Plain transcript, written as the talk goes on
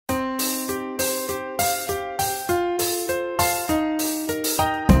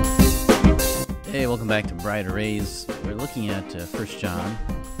Hey, welcome back to Brighter Rays. We're looking at 1 John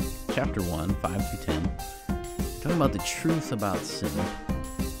chapter 1, 5 through 10. We're talking about the truth about sin.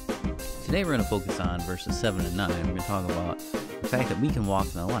 Today we're going to focus on verses 7 and 9. We're going to talk about the fact that we can walk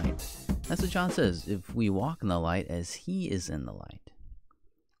in the light. That's what John says, if we walk in the light as he is in the light.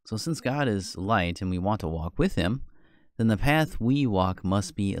 So since God is light and we want to walk with him, then the path we walk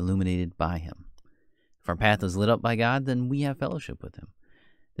must be illuminated by him. If our path is lit up by God, then we have fellowship with him.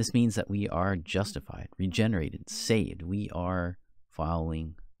 This means that we are justified, regenerated, saved. We are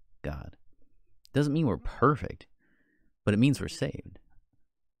following God. It doesn't mean we're perfect, but it means we're saved.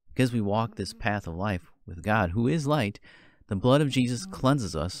 Because we walk this path of life with God, who is light, the blood of Jesus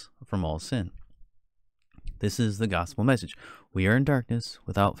cleanses us from all sin. This is the gospel message. We are in darkness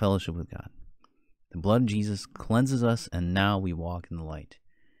without fellowship with God. The blood of Jesus cleanses us, and now we walk in the light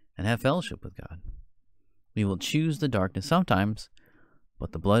and have fellowship with God. We will choose the darkness sometimes,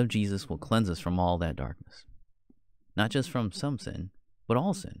 but the blood of Jesus will cleanse us from all that darkness. Not just from some sin, but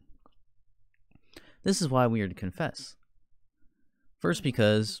all sin. This is why we are to confess. First,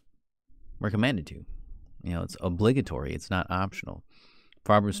 because we're commanded to. It's obligatory. It's not optional.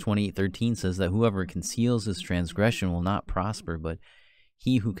 Proverbs 28:13 says that whoever conceals his transgression will not prosper, but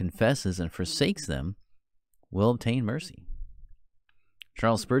he who confesses and forsakes them will obtain mercy.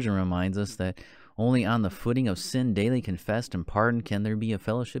 Charles Spurgeon reminds us that only on the footing of sin daily confessed and pardoned can there be a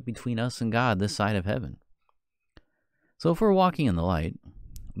fellowship between us and God this side of heaven. So if we're walking in the light,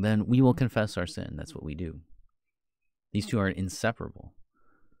 then we will confess our sin. That's what we do. These two are inseparable.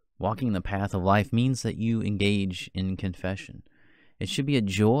 Walking the path of life means that you engage in confession. It should be a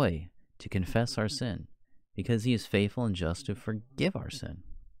joy to confess our sin, because he is faithful and just to forgive our sin.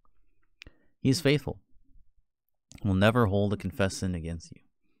 He is faithful. He will never hold a confessed sin against you.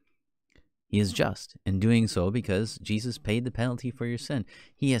 He is just in doing so because Jesus paid the penalty for your sin.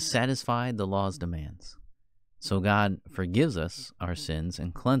 He has satisfied the law's demands. So God forgives us our sins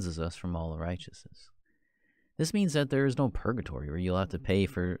and cleanses us from all unrighteousness. This means that there is no purgatory where you'll have to pay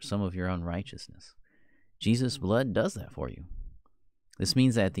for some of your unrighteousness. Jesus' blood does that for you. This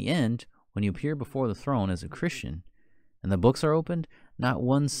means that at the end, when you appear before the throne as a Christian and the books are opened, not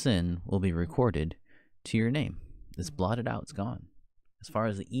one sin will be recorded to your name. It's blotted out. It's gone. As far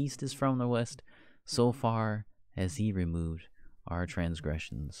as the east is from the west, so far has he removed our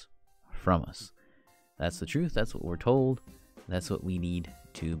transgressions from us. That's the truth. That's what we're told. That's what we need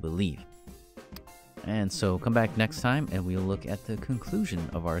to believe. And so come back next time and we'll look at the conclusion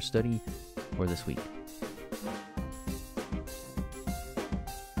of our study for this week.